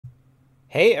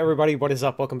Hey everybody, what is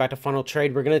up? Welcome back to Final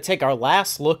Trade. We're going to take our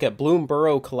last look at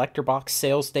Bloomburrow Collector Box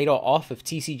sales data off of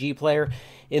TCG Player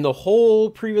in the whole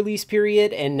pre-release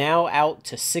period and now out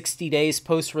to 60 days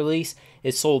post-release.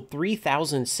 It sold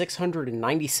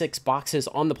 3,696 boxes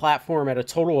on the platform at a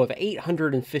total of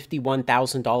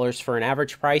 $851,000 for an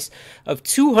average price of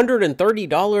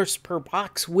 $230 per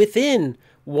box within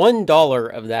 $1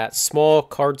 of that small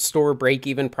card store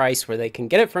break-even price where they can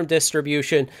get it from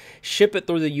distribution, ship it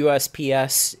through the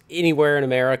USPS anywhere in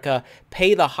America,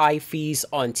 pay the high fees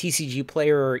on TCG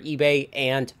Player or eBay,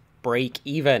 and break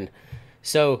even.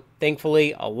 So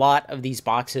thankfully, a lot of these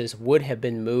boxes would have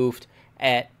been moved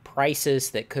at prices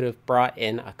that could have brought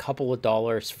in a couple of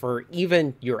dollars for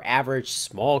even your average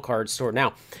small card store.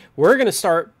 Now, we're going to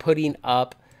start putting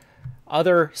up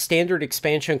other standard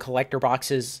expansion collector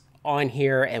boxes on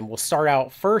here, and we'll start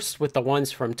out first with the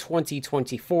ones from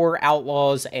 2024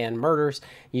 Outlaws and Murders.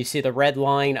 You see the red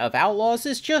line of Outlaws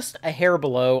is just a hair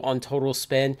below on total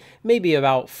spend, maybe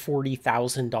about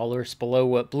 $40,000 below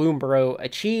what Bloomburrow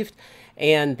achieved.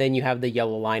 And then you have the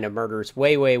yellow line of Murders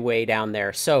way down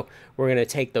there. So we're going to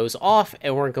take those off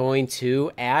and we're going to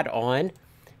add on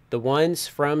the ones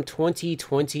from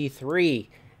 2023.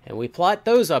 And we plot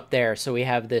those up there. So we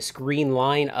have this green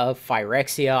line of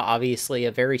Phyrexia, obviously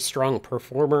a very strong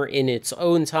performer in its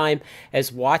own time. As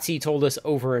WotC told us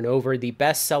over and over, the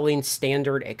best-selling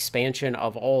standard expansion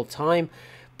of all time.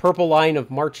 Purple line of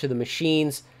March of the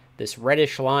Machines, this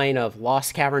reddish line of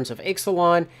Lost Caverns of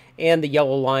Ixalan, and the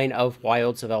yellow line of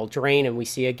Wilds of Eldraine. And we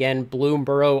see again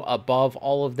Bloomburrow above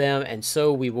all of them. And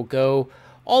so we will go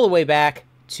all the way back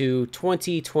to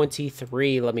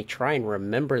 2023. Let me try and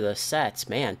remember the sets,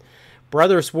 man.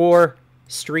 Brothers War,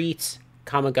 Streets,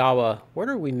 Kamigawa. What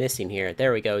are we missing here?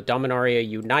 There we go. Dominaria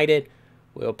United.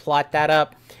 We'll plot that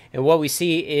up. And what we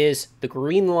see is the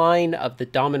green line of the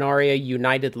Dominaria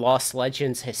United Lost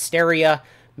Legends Hysteria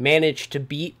managed to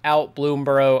beat out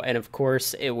Bloomburrow. And of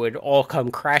course, it would all come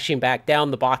crashing back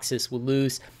down. The boxes would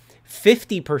lose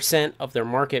 50% of their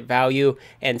market value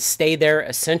and stay there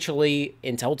essentially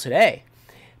until today.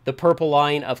 The purple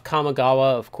line of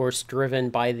Kamigawa, of course,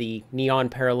 driven by the Neon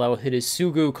Parallel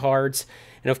Hidetsugu cards.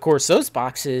 And of course, those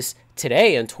boxes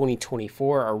today in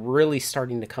 2024 are really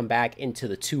starting to come back into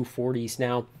the 240s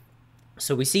now.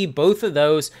 So we see both of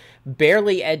those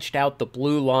barely edged out the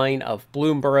blue line of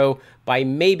Bloomburrow by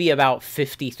maybe about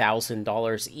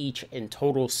 $50,000 each in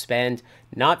total spend.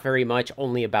 Not very much,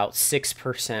 only about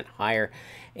 6% higher.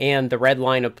 And the red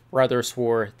line of Brothers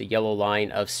War, the yellow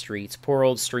line of Streets. Poor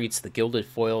old Streets, the gilded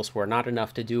foils were not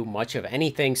enough to do much of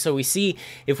anything. So we see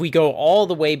if we go all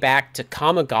the way back to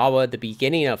Kamigawa, the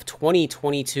beginning of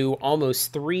 2022,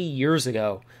 almost 3 years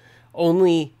ago,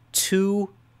 only 2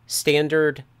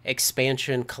 standard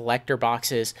expansion collector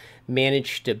boxes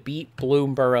managed to beat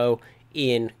Bloomburrow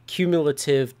in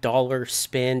cumulative dollar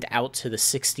spend out to the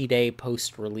 60-day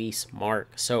post-release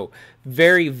mark. So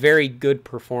very good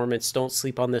performance. Don't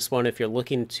sleep on this one. If you're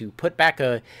looking to put back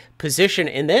a position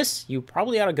in this, you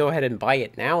probably ought to go ahead and buy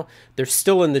it now. They're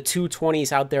still in the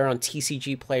 220s out there on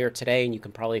TCG Player today, and you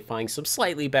can probably find some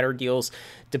slightly better deals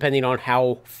depending on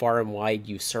how far and wide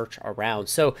you search around.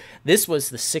 So this was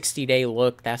the 60-day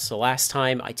look. That's the last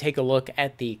time I take a look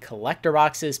at the collector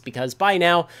boxes, because by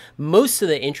now most of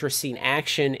the interesting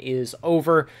action is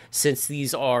over, since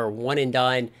these are one and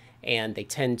done and they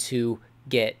tend to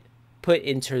get put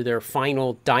into their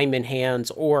final diamond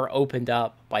hands or opened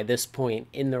up by this point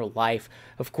in their life.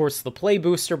 Of course, the play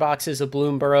booster boxes of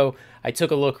Bloomburrow, I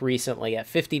took a look recently at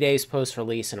 50 days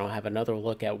post-release, and I'll have another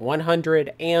look at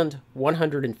 100 and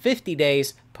 150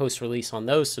 days post-release on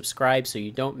those. Subscribe so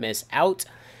you don't miss out.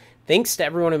 Thanks to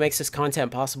everyone who makes this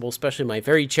content possible, especially my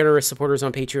very generous supporters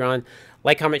on Patreon.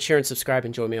 Like, comment, share, and subscribe,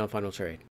 and join me on Final Trade.